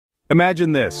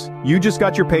Imagine this, you just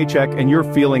got your paycheck and you're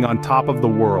feeling on top of the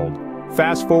world.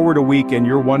 Fast forward a week and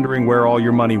you're wondering where all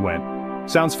your money went.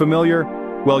 Sounds familiar?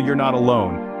 Well, you're not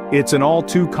alone. It's an all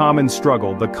too common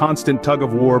struggle, the constant tug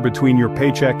of war between your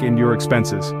paycheck and your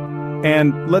expenses.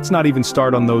 And let's not even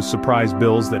start on those surprise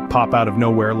bills that pop out of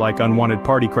nowhere like unwanted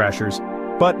party crashers.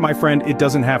 But my friend, it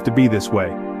doesn't have to be this way.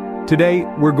 Today,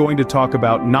 we're going to talk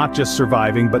about not just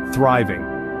surviving but thriving.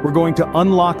 We're going to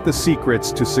unlock the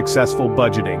secrets to successful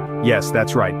budgeting. Yes,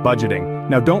 that's right, budgeting.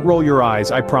 Now don't roll your eyes,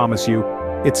 I promise you.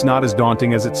 It's not as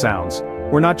daunting as it sounds.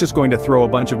 We're not just going to throw a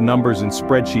bunch of numbers and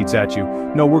spreadsheets at you.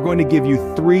 No, we're going to give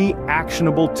you 3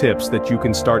 actionable tips that you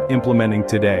can start implementing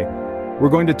today. We're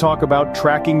going to talk about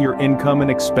tracking your income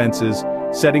and expenses,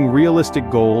 setting realistic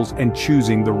goals, and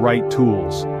choosing the right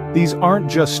tools. These aren't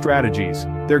just strategies,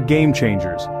 they're game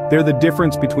changers. They're the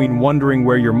difference between wondering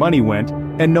where your money went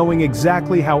and knowing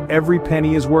exactly how every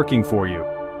penny is working for you.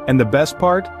 And the best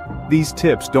part? These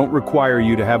tips don't require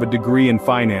you to have a degree in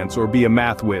finance or be a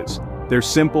math whiz. They're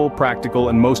simple, practical,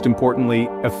 and most importantly,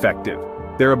 effective.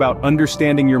 They're about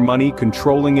understanding your money,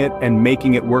 controlling it, and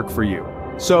making it work for you.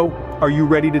 So, are you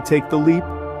ready to take the leap?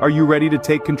 Are you ready to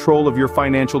take control of your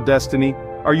financial destiny?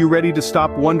 Are you ready to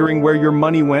stop wondering where your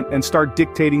money went and start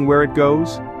dictating where it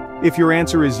goes? If your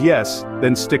answer is yes,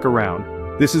 then stick around.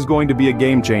 This is going to be a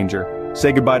game changer.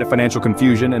 Say goodbye to financial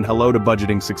confusion and hello to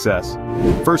budgeting success.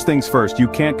 First things first, you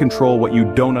can't control what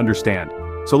you don't understand.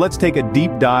 So let's take a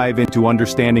deep dive into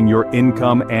understanding your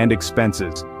income and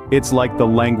expenses. It's like the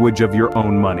language of your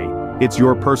own money. It's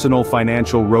your personal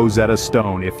financial Rosetta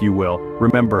Stone, if you will.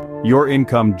 Remember, your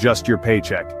income, just your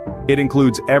paycheck. It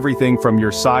includes everything from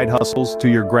your side hustles to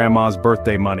your grandma's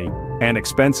birthday money. And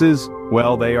expenses?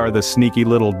 Well, they are the sneaky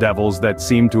little devils that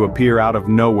seem to appear out of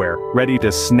nowhere, ready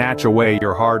to snatch away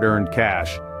your hard-earned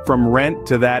cash. From rent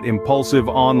to that impulsive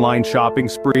online shopping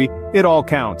spree, it all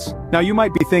counts. Now you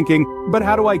might be thinking, but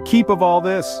how do I keep of all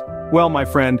this? Well, my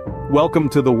friend, welcome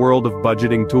to the world of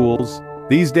budgeting tools.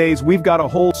 These days, we've got a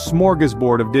whole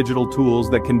smorgasbord of digital tools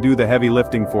that can do the heavy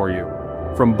lifting for you.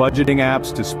 From budgeting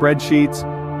apps to spreadsheets,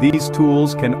 these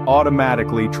tools can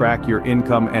automatically track your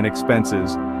income and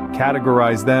expenses,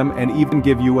 categorize them, and even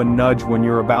give you a nudge when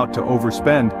you're about to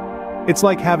overspend. It's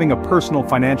like having a personal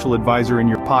financial advisor in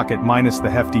your pocket minus the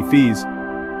hefty fees.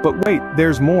 But wait,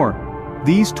 there's more.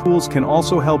 These tools can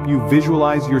also help you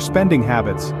visualize your spending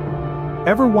habits.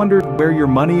 Ever wondered where your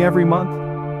money every month?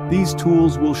 These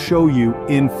tools will show you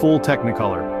in full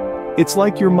Technicolor. It's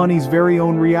like your money's very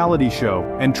own reality show,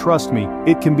 and trust me,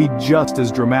 it can be just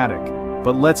as dramatic.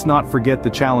 But let's not forget the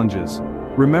challenges.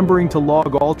 Remembering to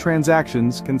log all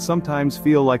transactions can sometimes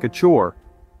feel like a chore.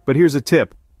 But here's a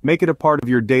tip. Make it a part of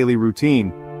your daily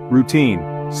routine.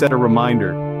 Set a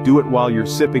reminder, do it while you're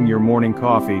sipping your morning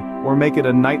coffee, or make it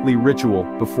a nightly ritual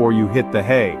before you hit the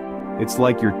hay. It's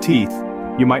like your teeth.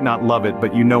 You might not love it,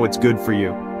 but you know it's good for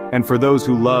you. And for those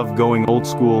who love going old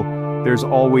school, there's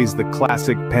always the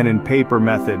classic pen and paper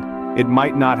method. It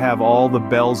might not have all the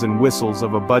bells and whistles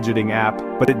of a budgeting app,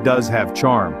 but it does have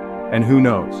charm. And who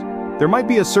knows? There might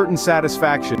be a certain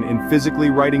satisfaction in physically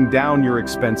writing down your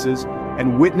expenses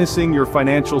and witnessing your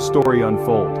financial story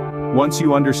unfold. Once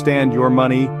you understand your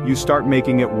money, you start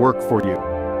making it work for you.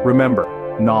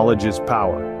 Remember, knowledge is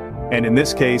power. And in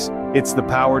this case, it's the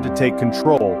power to take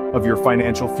control of your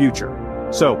financial future.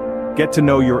 So, get to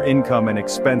know your income and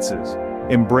expenses,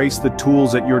 embrace the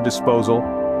tools at your disposal,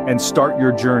 and start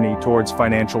your journey towards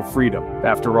financial freedom.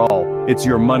 After all, it's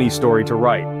your money story to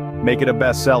write. Make it a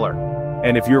bestseller.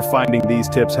 And if you're finding these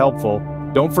tips helpful,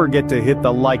 don't forget to hit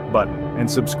the like button and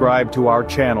subscribe to our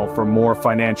channel for more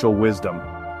financial wisdom.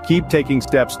 Keep taking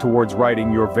steps towards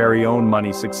writing your very own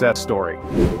money success story.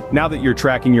 Now that you're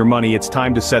tracking your money, it's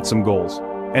time to set some goals.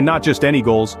 And not just any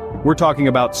goals, we're talking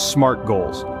about SMART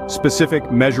goals.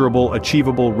 Specific, measurable,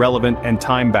 achievable, relevant, and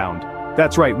time-bound.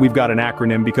 That's right, we've got an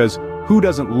acronym because who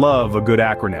doesn't love a good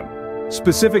acronym?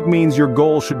 Specific means your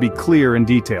goal should be clear and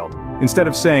detailed. Instead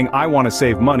of saying, I want to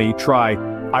save money, try,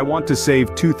 I want to save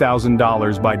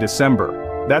 $2,000 by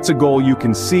December. That's a goal you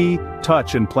can see,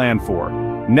 touch, and plan for.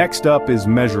 Next up is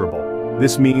measurable.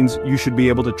 This means you should be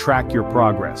able to track your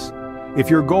progress. If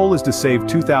your goal is to save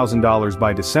 $2,000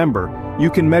 by December,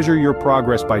 you can measure your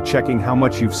progress by checking how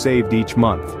much you've saved each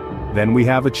month. Then we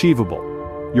have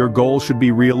achievable. Your goal should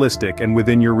be realistic and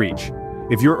within your reach.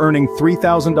 If you're earning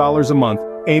 $3,000 a month,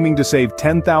 aiming to save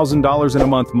 $10,000 in a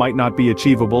month might not be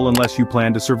achievable unless you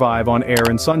plan to survive on air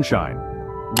and sunshine.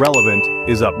 Relevant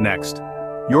is up next.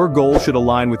 Your goal should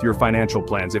align with your financial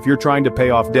plans. If you're trying to pay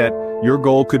off debt, your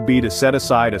goal could be to set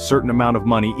aside a certain amount of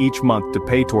money each month to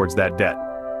pay towards that debt.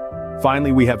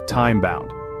 Finally, we have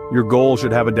time-bound. Your goal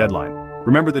should have a deadline.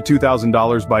 Remember the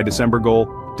 $2,000 by December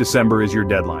goal? December is your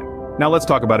deadline. Now let's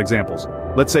talk about examples.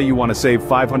 Let's say you want to save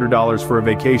 $500 for a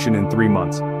vacation in 3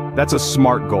 months. That's a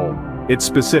SMART goal. It's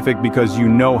specific because you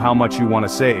know how much you want to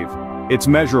save. It's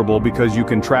measurable because you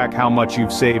can track how much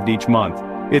you've saved each month.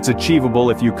 It's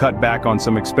achievable if you cut back on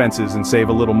some expenses and save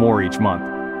a little more each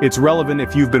month. It's relevant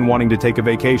if you've been wanting to take a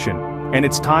vacation. And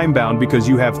it's time-bound because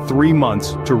you have 3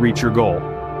 months to reach your goal.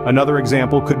 Another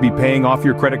example could be paying off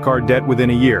your credit card debt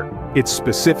within a year. It's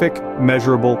specific,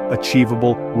 measurable,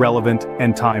 achievable, relevant,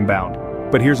 and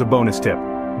time-bound. But here's a bonus tip.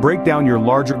 Break down your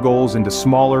larger goals into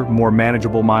smaller, more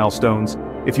manageable milestones.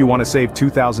 If you want to save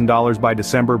 $2,000 by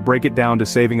December, break it down to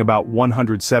saving about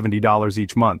 $170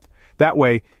 each month. That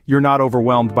way, you're not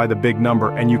overwhelmed by the big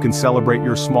number and you can celebrate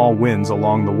your small wins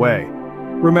along the way.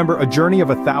 Remember, a journey of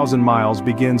 1,000 miles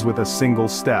begins with a single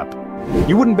step.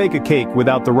 You wouldn't bake a cake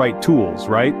without the right tools,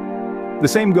 right? The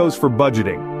same goes for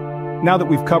budgeting. Now that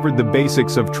we've covered the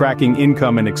basics of tracking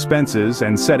income and expenses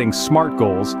and setting SMART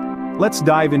goals, let's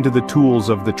dive into the tools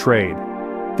of the trade.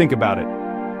 Think about it.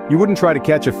 You wouldn't try to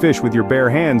catch a fish with your bare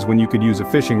hands when you could use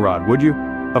a fishing rod, would you?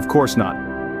 Of course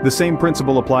not. The same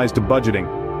principle applies to budgeting.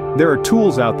 There are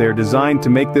tools out there designed to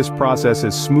make this process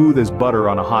as smooth as butter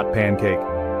on a hot pancake.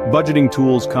 Budgeting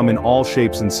tools come in all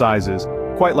shapes and sizes,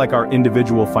 quite like our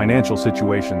individual financial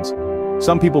situations.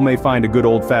 Some people may find a good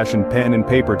old-fashioned pen and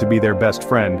paper to be their best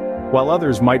friend, while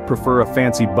others might prefer a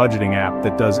fancy budgeting app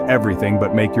that does everything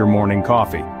but make your morning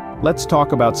coffee. Let's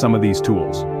talk about some of these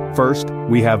tools. First,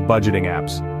 we have budgeting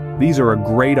apps. These are a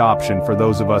great option for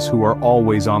those of us who are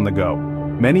always on the go.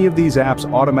 Many of these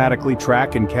apps automatically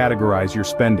track and categorize your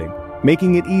spending,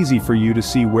 making it easy for you to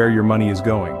see where your money is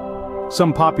going.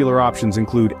 Some popular options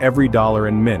include EveryDollar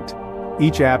and Mint.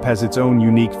 Each app has its own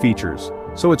unique features,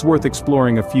 so it's worth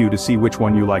exploring a few to see which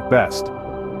one you like best.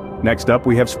 Next up,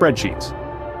 we have spreadsheets.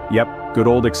 Yep, good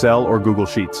old Excel or Google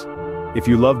Sheets. If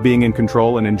you love being in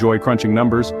control and enjoy crunching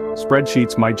numbers,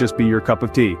 spreadsheets might just be your cup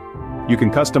of tea. You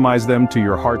can customize them to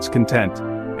your heart's content,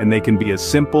 and they can be as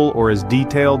simple or as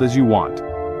detailed as you want.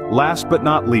 Last but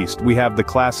not least, we have the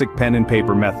classic pen and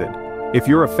paper method. If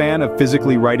you're a fan of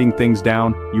physically writing things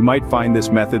down, you might find this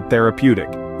method therapeutic.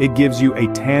 It gives you a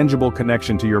tangible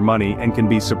connection to your money and can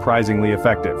be surprisingly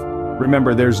effective.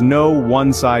 Remember, there's no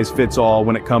one-size-fits-all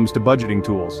when it comes to budgeting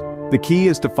tools. The key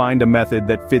is to find a method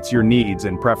that fits your needs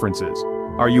and preferences.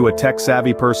 Are you a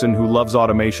tech-savvy person who loves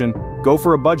automation? Go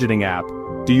for a budgeting app.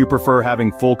 Do you prefer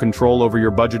having full control over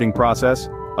your budgeting process?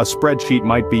 A spreadsheet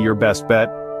might be your best bet,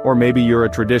 or maybe you're a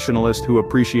traditionalist who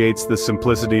appreciates the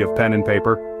simplicity of pen and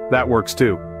paper. That works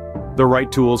too. The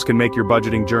right tools can make your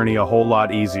budgeting journey a whole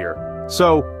lot easier.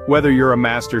 So, whether you're a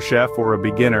master chef or a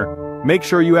beginner, make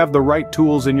sure you have the right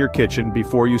tools in your kitchen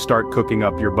before you start cooking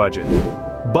up your budget.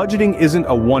 Budgeting isn't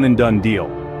a one-and-done deal.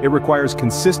 It requires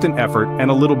consistent effort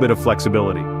and a little bit of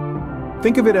flexibility.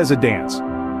 Think of it as a dance.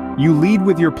 You lead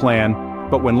with your plan,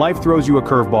 but when life throws you a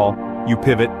curveball, you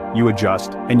pivot, you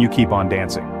adjust, and you keep on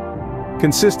dancing.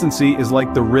 Consistency is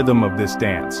like the rhythm of this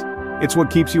dance. It's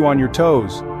what keeps you on your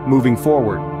toes, moving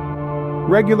forward.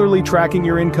 Regularly tracking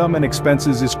your income and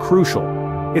expenses is crucial.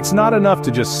 It's not enough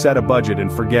to just set a budget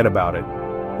and forget about it.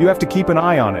 You have to keep an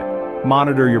eye on it,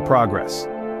 monitor your progress.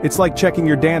 It's like checking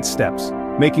your dance steps,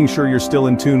 making sure you're still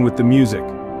in tune with the music.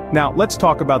 Now, let's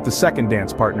talk about the second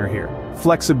dance partner here,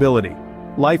 flexibility.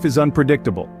 Life is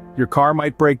unpredictable. Your car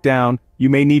might break down, you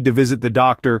may need to visit the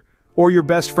doctor, or your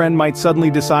best friend might suddenly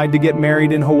decide to get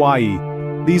married in Hawaii.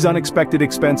 These unexpected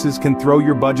expenses can throw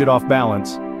your budget off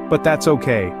balance, but that's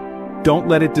okay. Don't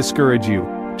let it discourage you.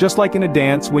 Just like in a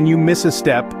dance, when you miss a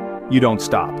step, you don't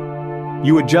stop.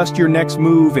 You adjust your next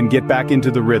move and get back into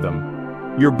the rhythm.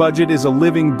 Your budget is a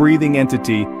living, breathing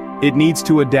entity. It needs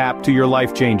to adapt to your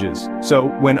life changes. So,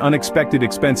 when unexpected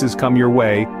expenses come your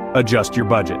way, adjust your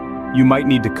budget. You might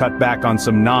need to cut back on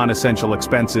some non-essential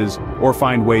expenses or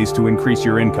find ways to increase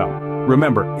your income.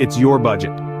 Remember, it's your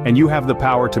budget, and you have the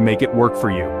power to make it work for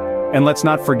you. And let's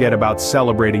not forget about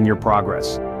celebrating your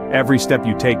progress. Every step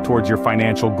you take towards your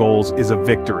financial goals is a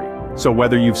victory. So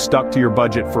whether you've stuck to your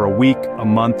budget for a week, a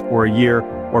month, or a year,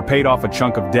 or paid off a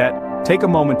chunk of debt, take a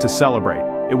moment to celebrate.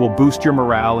 It will boost your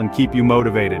morale and keep you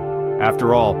motivated.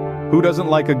 After all, who doesn't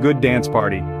like a good dance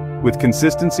party? With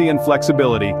consistency and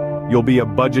flexibility, you'll be a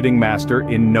budgeting master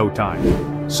in no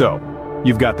time. So,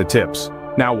 you've got the tips.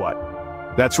 Now what?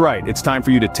 That's right, it's time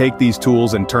for you to take these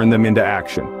tools and turn them into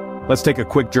action. Let's take a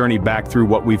quick journey back through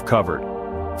what we've covered.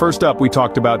 First up, we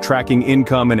talked about tracking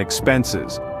income and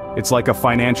expenses. It's like a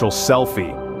financial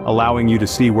selfie, allowing you to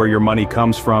see where your money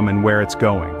comes from and where it's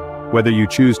going. Whether you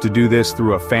choose to do this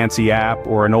through a fancy app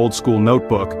or an old-school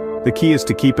notebook, the key is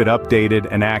to keep it updated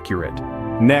and accurate.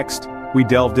 Next, we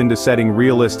delved into setting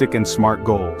realistic and smart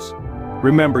goals.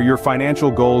 Remember, your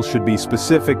financial goals should be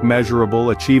specific,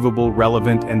 measurable, achievable,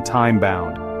 relevant, and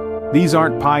time-bound. These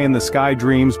aren't pie-in-the-sky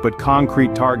dreams but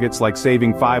concrete targets like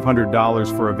saving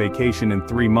 $500 for a vacation in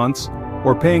 3 months,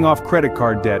 or paying off credit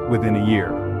card debt within a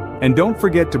year. And don't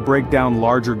forget to break down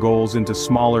larger goals into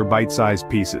smaller bite-sized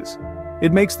pieces.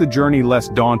 It makes the journey less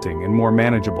daunting and more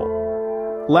manageable.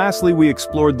 Lastly, we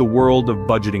explored the world of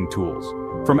budgeting tools.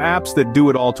 From apps that do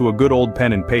it all to a good old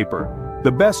pen and paper,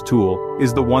 the best tool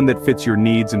is the one that fits your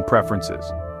needs and preferences.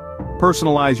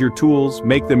 Personalize your tools,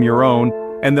 make them your own,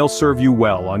 and they'll serve you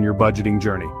well on your budgeting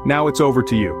journey. Now it's over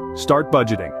to you. Start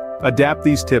budgeting. Adapt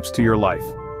these tips to your life.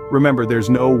 Remember, there's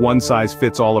no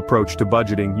one-size-fits-all approach to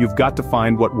budgeting. You've got to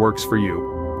find what works for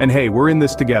you. And hey, we're in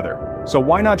this together. So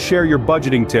why not share your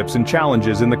budgeting tips and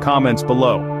challenges in the comments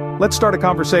below? Let's start a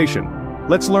conversation.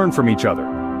 Let's learn from each other.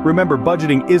 Remember,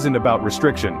 budgeting isn't about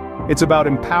restriction. It's about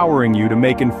empowering you to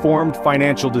make informed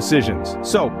financial decisions.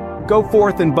 So, go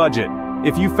forth and budget.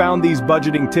 If you found these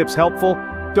budgeting tips helpful,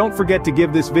 don't forget to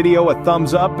give this video a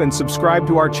thumbs up and subscribe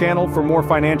to our channel for more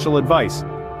financial advice.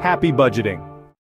 Happy budgeting!